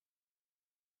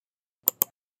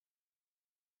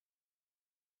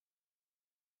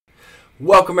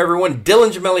Welcome everyone,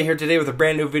 Dylan Gemelli here today with a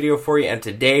brand new video for you, and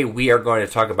today we are going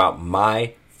to talk about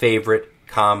my favorite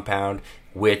compound,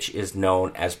 which is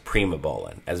known as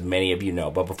Primobolan, as many of you know.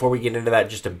 But before we get into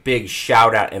that, just a big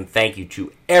shout out and thank you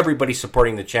to everybody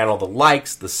supporting the channel, the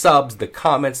likes, the subs, the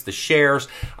comments, the shares.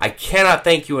 I cannot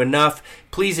thank you enough.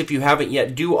 Please, if you haven't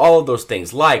yet, do all of those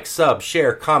things. Like, sub,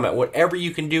 share, comment, whatever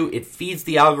you can do. It feeds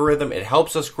the algorithm, it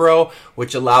helps us grow,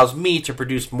 which allows me to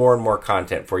produce more and more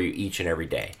content for you each and every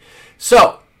day.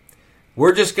 So,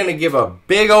 we're just going to give a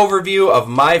big overview of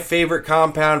my favorite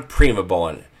compound,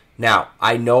 Primobolan. Now,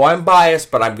 I know I'm biased,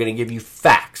 but I'm going to give you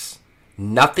facts.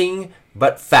 Nothing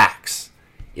but facts.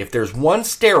 If there's one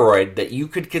steroid that you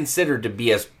could consider to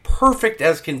be as perfect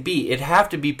as can be, it'd have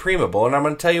to be Primobolan, and I'm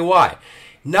going to tell you why.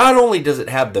 Not only does it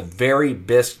have the very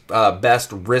best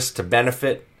risk to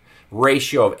benefit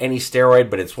ratio of any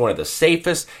steroid, but it's one of the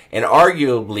safest and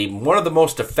arguably one of the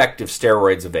most effective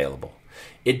steroids available.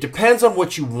 It depends on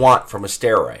what you want from a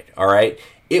steroid, all right?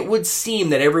 It would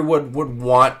seem that everyone would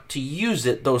want to use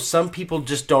it, though some people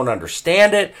just don't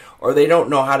understand it, or they don't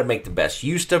know how to make the best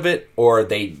use of it, or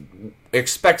they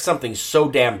expect something so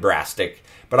damn drastic.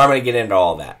 But I'm going to get into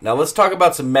all that. Now, let's talk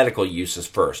about some medical uses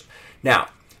first. Now,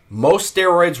 most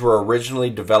steroids were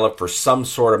originally developed for some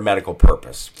sort of medical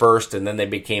purpose first, and then they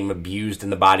became abused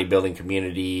in the bodybuilding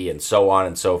community, and so on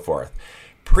and so forth.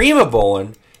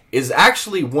 Primobolan is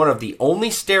actually one of the only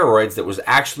steroids that was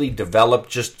actually developed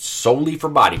just solely for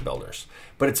bodybuilders.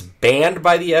 But it's banned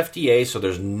by the FDA, so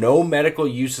there's no medical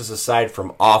uses aside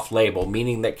from off-label,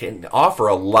 meaning that can offer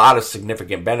a lot of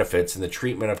significant benefits in the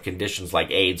treatment of conditions like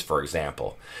AIDS, for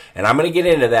example. And I'm going to get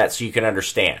into that so you can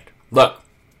understand. Look,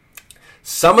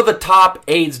 some of the top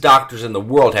AIDS doctors in the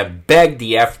world have begged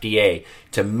the FDA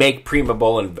to make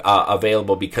Primobolan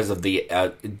available because of the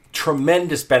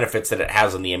tremendous benefits that it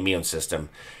has on the immune system.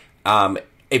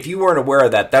 If you weren't aware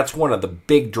of that, that's one of the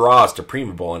big draws to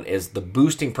Primobolan is the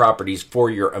boosting properties for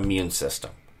your immune system.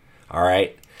 All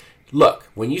right? Look,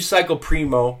 when you cycle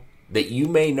Primo, that you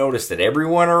may notice that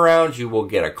everyone around you will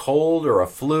get a cold or a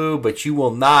flu, but you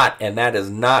will not, and that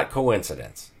is not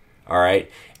coincidence. All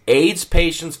right? AIDS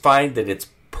patients find that it's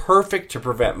perfect to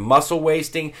prevent muscle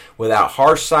wasting without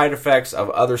harsh side effects of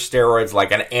other steroids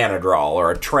like an Anadrol or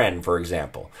a Tren, for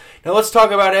example. Now let's talk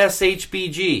about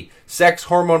SHBG, sex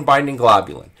hormone binding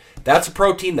globulin. That's a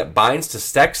protein that binds to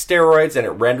sex steroids and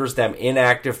it renders them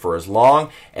inactive for as long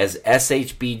as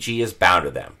SHBG is bound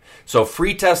to them. So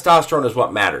free testosterone is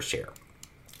what matters here.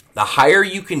 The higher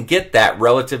you can get that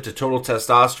relative to total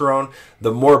testosterone,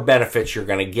 the more benefits you're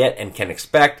going to get and can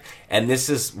expect. And this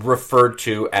is referred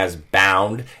to as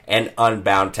bound and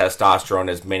unbound testosterone,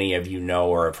 as many of you know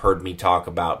or have heard me talk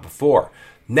about before.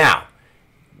 Now,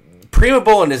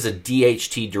 Primobolan is a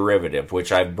DHT derivative,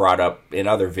 which I've brought up in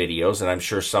other videos, and I'm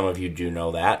sure some of you do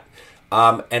know that.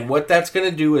 And what that's going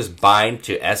to do is bind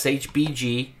to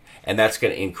SHBG, and that's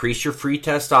going to increase your free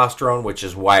testosterone, which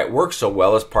is why it works so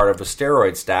well as part of a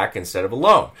steroid stack instead of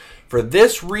alone. For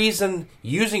this reason,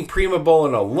 using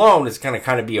Primobolan alone is going to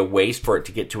kind of be a waste for it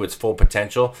to get to its full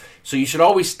potential. So you should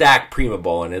always stack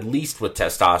Primobolan, at least with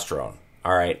testosterone,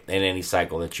 all right, in any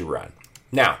cycle that you run.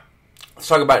 Now, let's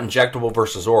talk about injectable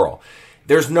versus oral.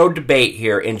 There's no debate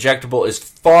here. Injectable is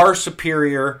far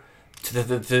superior to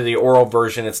the oral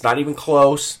version. It's not even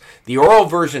close. The oral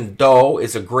version, though,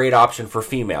 is a great option for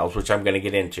females, which I'm going to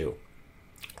get into.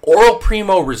 Oral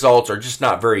Primo results are just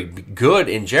not very good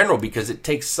in general because it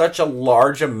takes such a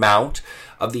large amount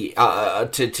of the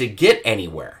to get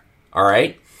anywhere. All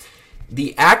right,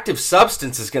 the active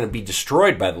substance is going to be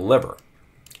destroyed by the liver.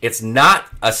 It's not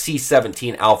a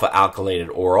C17 alpha alkylated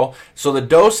oral, so the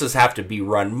doses have to be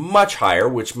run much higher,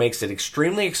 which makes it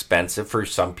extremely expensive for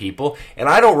some people, and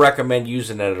I don't recommend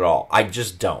using it at all. I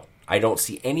just don't. I don't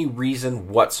see any reason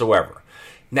whatsoever.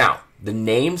 Now, the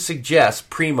name suggests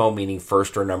Primo meaning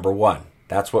first or number one.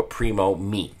 That's what Primo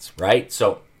means, right?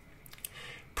 So,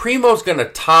 Primo's going to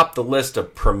top the list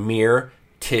of premier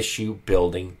tissue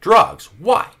building drugs.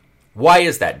 Why? Why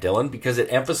is that, Dylan? Because it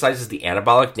emphasizes the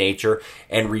anabolic nature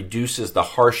and reduces the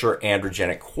harsher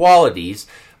androgenic qualities.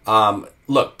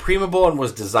 Look, Primobolan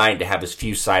was designed to have as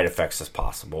few side effects as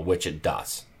possible, which it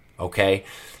does. Okay?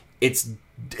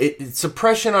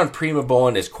 Suppression on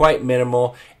Primobolan is quite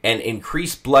minimal, and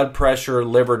increased blood pressure,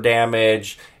 liver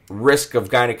damage, risk of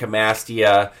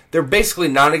gynecomastia, they're basically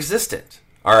non-existent.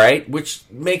 All right? Which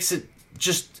makes it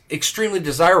just extremely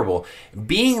desirable.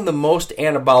 Being the most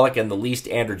anabolic and the least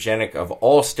androgenic of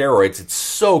all steroids, it's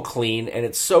so clean and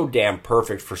it's so damn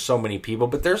perfect for so many people.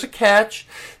 But there's a catch.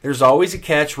 There's always a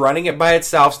catch. Running it by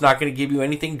itself is not going to give you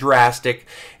anything drastic.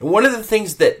 And one of the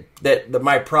things that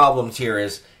my problems here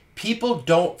is people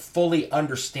don't fully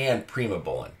understand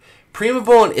Primobolan.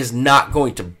 Primobolan is not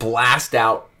going to blast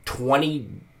out 20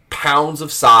 pounds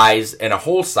of size in a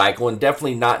whole cycle, and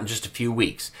definitely not in just a few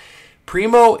weeks.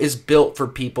 Primo is built for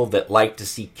people that like to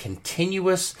see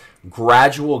continuous,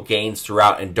 gradual gains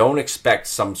throughout and don't expect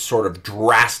some sort of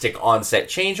drastic onset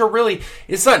change, or really,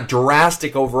 it's not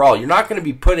drastic overall. You're not going to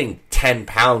be putting 10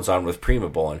 pounds on with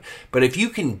Primobolan, but if you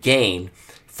can gain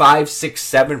 5, 6,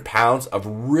 7 pounds of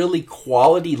really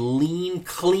quality, lean,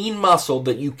 clean muscle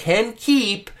that you can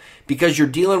keep because you're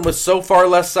dealing with so far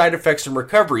less side effects and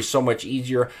recovery so much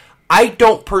easier, I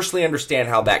don't personally understand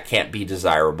how that can't be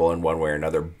desirable in one way or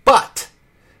another, but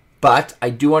I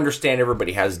do understand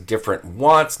everybody has different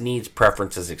wants, needs,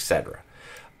 preferences, etc.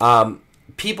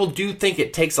 People do think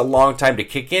it takes a long time to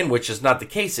kick in, which is not the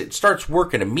case. It starts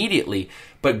working immediately,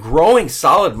 but growing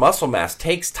solid muscle mass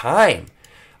takes time.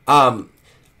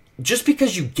 Just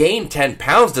because you gain 10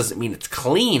 pounds doesn't mean it's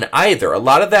clean either. A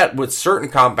lot of that with certain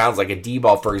compounds, like a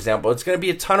D-ball, for example, it's going to be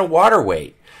a ton of water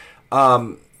weight.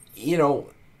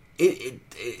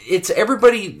 It's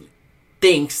everybody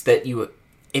thinks that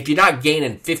if you're not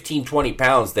gaining 15, 20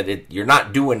 pounds, that you're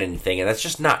not doing anything, and that's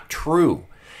just not true.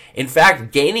 In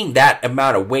fact, gaining that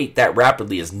amount of weight that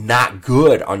rapidly is not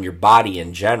good on your body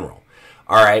in general.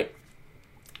 All right?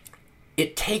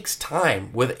 It takes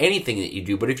time with anything that you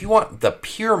do, but if you want the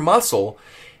pure muscle,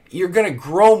 you're going to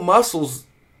grow muscles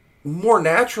more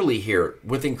naturally here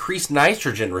with increased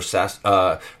nitrogen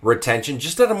retention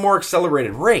just at a more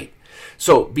accelerated rate.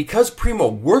 So because Primo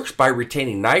works by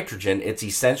retaining nitrogen, it's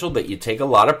essential that you take a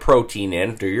lot of protein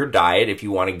in through your diet if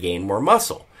you want to gain more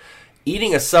muscle.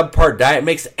 Eating a subpar diet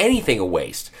makes anything a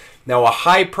waste. Now, a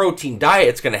high protein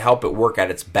diet is going to help it work at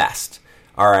its best.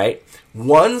 All right?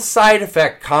 One side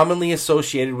effect commonly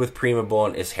associated with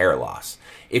Primobolan is hair loss.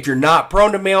 If you're not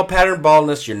prone to male pattern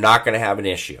baldness, you're not going to have an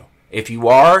issue. If you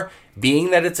are,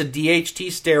 being that it's a DHT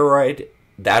steroid,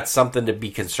 that's something to be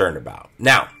concerned about.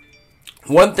 Now,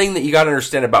 one thing that you got to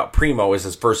understand about Primo is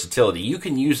its versatility. You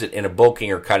can use it in a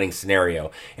bulking or cutting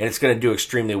scenario, and it's going to do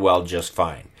extremely well just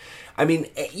fine. I mean,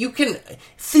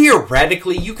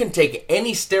 theoretically, you can take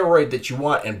any steroid that you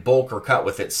want and bulk or cut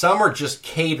with it. Some are just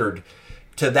catered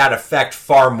to that effect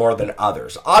far more than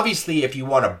others. Obviously, if you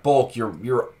want to bulk, you're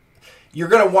going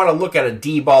to want to look at a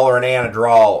D-ball or an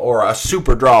Anadrol or a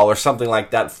Superdrol or something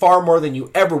like that far more than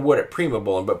you ever would at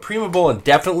Primobolan. But Primobolan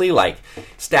definitely, like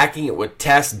stacking it with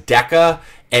Test, Deca,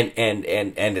 and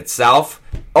itself,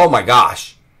 oh my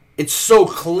gosh. It's so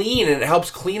clean, and it helps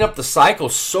clean up the cycle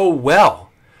so well.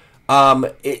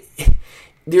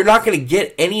 You're not going to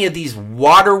get any of these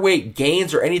water weight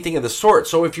gains or anything of the sort.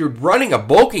 So if you're running a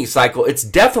bulking cycle, it's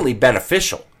definitely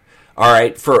beneficial, all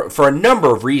right, for a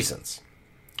number of reasons.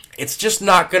 It's just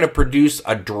not going to produce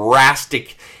a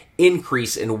drastic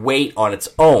increase in weight on its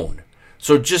own.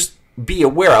 So just be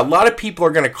aware. A lot of people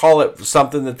are going to call it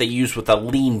something that they use with a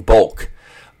lean bulk.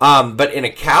 But in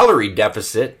a calorie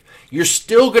deficit, you're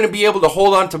still going to be able to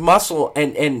hold on to muscle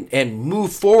and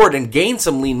move forward and gain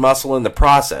some lean muscle in the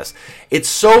process. It's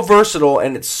so versatile,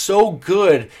 and it's so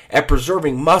good at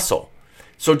preserving muscle.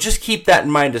 So just keep that in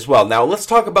mind as well. Now, let's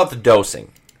talk about the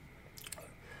dosing.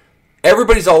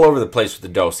 Everybody's all over the place with the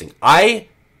dosing. I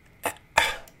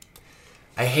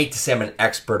hate to say I'm an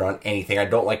expert on anything. I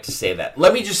don't like to say that.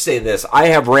 Let me just say this. I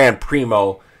have ran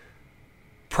Primo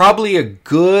probably a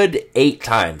good 8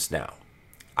 times now.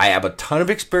 I have a ton of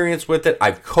experience with it.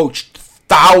 I've coached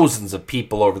thousands of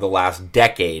people over the last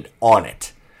decade on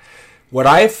it. What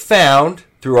I've found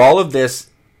through all of this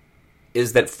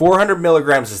is that 400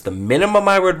 milligrams is the minimum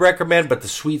I would recommend, but the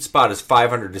sweet spot is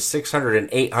 500 to 600, and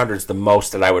 800 is the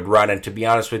most that I would run. And to be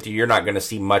honest with you, you're not going to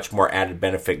see much more added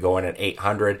benefit going at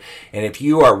 800. And if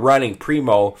you are running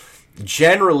Primo,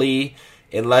 generally,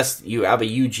 unless you have a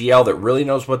UGL that really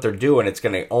knows what they're doing, it's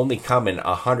going to only come in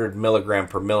 100 milligram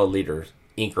per milliliter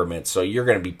increments. So you're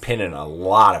going to be pinning a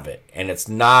lot of it. And it's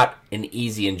not an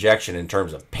easy injection in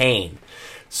terms of pain.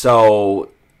 So,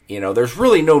 there's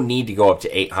really no need to go up to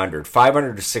 800.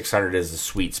 500 to 600 is the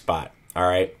sweet spot, all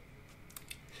right?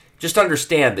 Just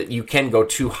understand that you can go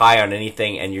too high on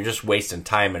anything, and you're just wasting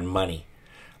time and money,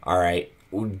 all right,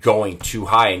 going too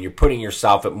high, and you're putting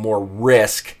yourself at more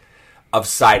risk of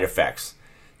side effects.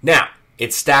 Now,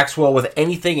 it stacks well with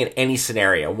anything in any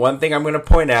scenario. One thing I'm going to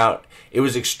point out, it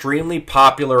was extremely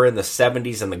popular in the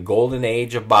 70s and the golden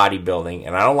age of bodybuilding,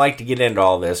 and I don't like to get into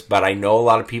all this, but I know a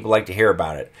lot of people like to hear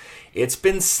about it. It's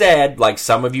been said, like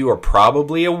some of you are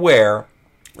probably aware,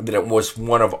 that it was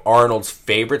one of Arnold's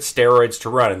favorite steroids to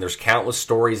run, and there's countless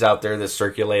stories out there that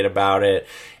circulate about it,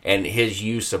 and his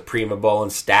use of Primobolan,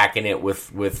 stacking it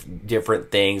with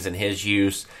different things, and his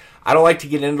use. I don't like to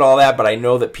get into all that, but I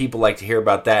know that people like to hear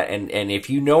about that. And if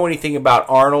you know anything about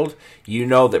Arnold, you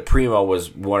know that Primo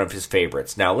was one of his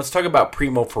favorites. Now, let's talk about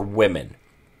Primo for women.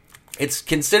 It's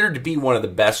considered to be one of the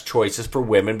best choices for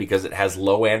women because it has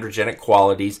low androgenic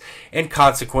qualities and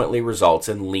consequently results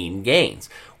in lean gains.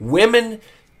 Women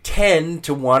tend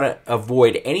to want to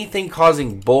avoid anything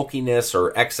causing bulkiness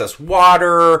or excess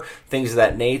water, things of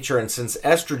that nature. And since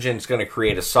estrogen is going to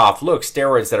create a soft look,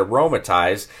 steroids that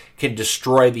aromatize can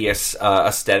destroy the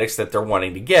aesthetics that they're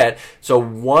wanting to get. So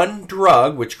one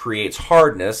drug which creates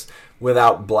hardness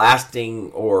without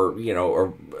blasting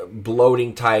or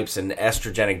bloating types and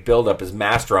estrogenic buildup is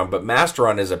Masteron. But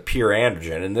Masteron is a pure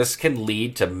androgen, and this can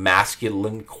lead to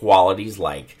masculine qualities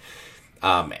like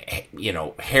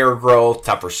hair growth,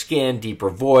 tougher skin,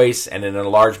 deeper voice, and an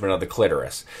enlargement of the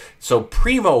clitoris. So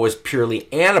Primo is purely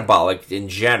anabolic in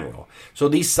general. So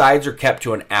these sides are kept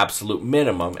to an absolute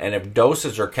minimum, and if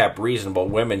doses are kept reasonable,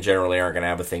 women generally aren't going to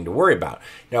have a thing to worry about.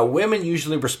 Now, women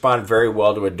usually respond very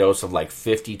well to a dose of like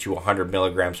 50 to 100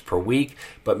 milligrams per week,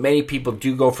 but many people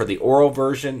do go for the oral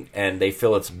version, and they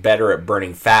feel it's better at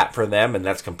burning fat for them, and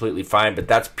that's completely fine, but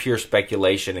that's pure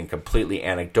speculation and completely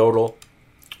anecdotal.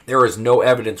 There is no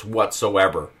evidence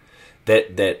whatsoever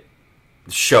that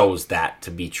shows that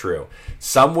to be true.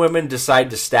 Some women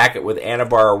decide to stack it with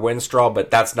Anavar or Winstrol,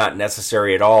 but that's not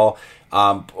necessary at all.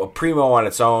 Primo on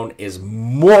its own is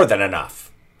more than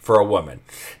enough for a woman.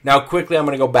 Now, quickly, I'm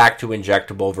going to go back to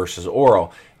injectable versus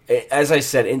oral. As I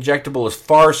said, injectable is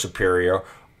far superior.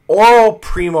 Oral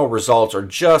Primo results are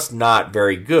just not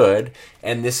very good,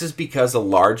 and this is because a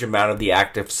large amount of the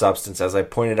active substance, as I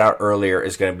pointed out earlier,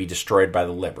 is going to be destroyed by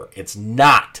the liver. It's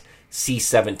not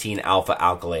C17 alpha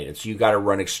alkylated, so you got to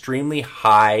run extremely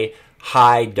high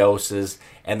doses,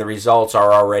 and the results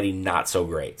are already not so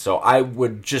great. So I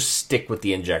would just stick with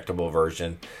the injectable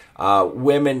version.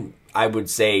 Women, I would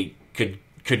say,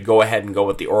 could go ahead and go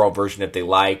with the oral version if they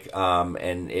like,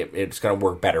 and it's going to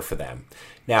work better for them.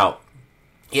 Now,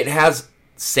 it has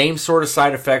same sort of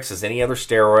side effects as any other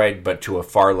steroid, but to a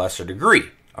far lesser degree,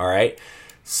 all right?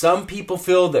 Some people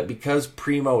feel that because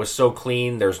Primo is so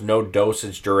clean, there's no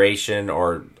dosage duration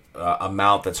or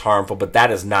amount that's harmful, but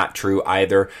that is not true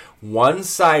either. One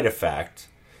side effect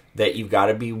that you've got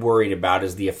to be worried about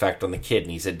is the effect on the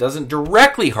kidneys. It doesn't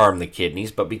directly harm the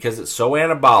kidneys, but because it's so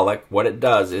anabolic, what it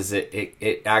does is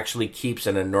it actually keeps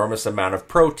an enormous amount of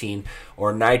protein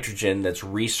or nitrogen that's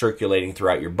recirculating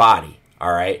throughout your body.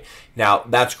 All right. Now,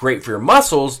 that's great for your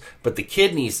muscles, but the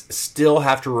kidneys still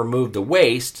have to remove the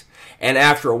waste, and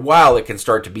after a while, it can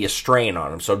start to be a strain on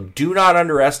them. So do not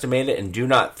underestimate it, and do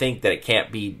not think that it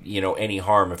can't be, any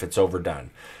harm if it's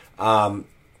overdone.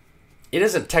 It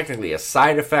isn't technically a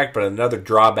side effect, but another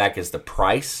drawback is the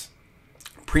price.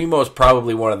 Primo is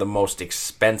probably one of the most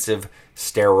expensive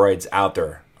steroids out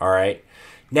there. All right.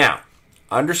 Now,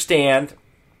 understand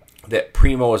that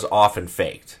Primo is often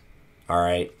faked. All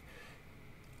right.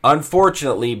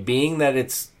 Unfortunately, being that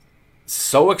it's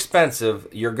so expensive,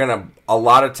 a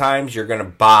lot of times you're going to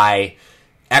buy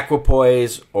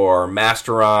Equipoise or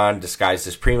Masteron disguised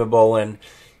as Primobolan.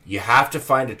 You have to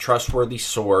find a trustworthy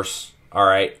source. All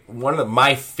right. One of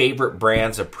my favorite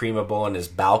brands of Primobolan is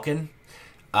Balkan.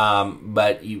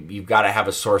 But you've got to have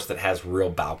a source that has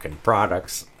real Balkan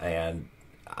products. And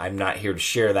I'm not here to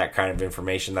share that kind of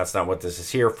information. That's not what this is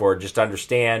here for. Just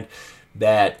understand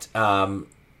that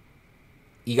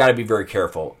you got to be very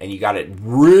careful, and you got to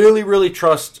really, really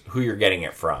trust who you're getting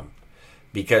it from,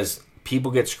 because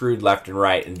people get screwed left and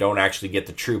right and don't actually get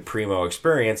the true Primo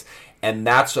experience. And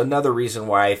that's another reason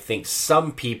why I think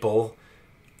some people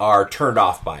are turned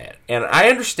off by it. And I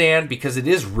understand, because it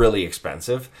is really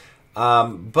expensive.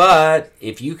 But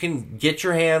if you can get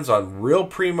your hands on real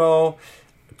Primo,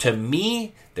 to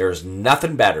me, there's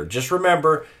nothing better. Just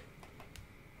remember,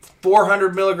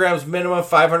 400 milligrams minimum,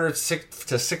 500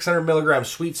 to 600 milligrams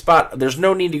sweet spot. There's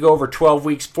no need to go over 12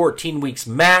 weeks, 14 weeks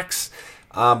max.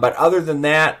 But other than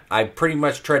that, I pretty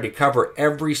much tried to cover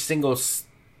every single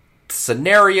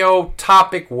scenario,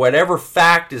 topic, whatever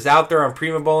fact is out there on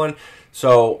Primobolan.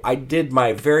 So I did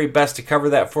my very best to cover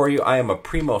that for you. I am a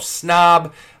Primo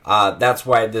snob. That's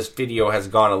why this video has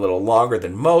gone a little longer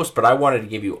than most, but I wanted to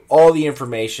give you all the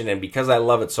information, and because I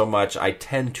love it so much, I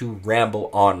tend to ramble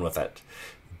on with it.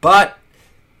 But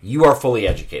you are fully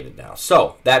educated now.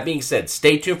 So, that being said,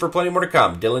 stay tuned for plenty more to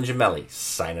come. Dylan Gemelli,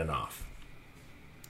 signing off.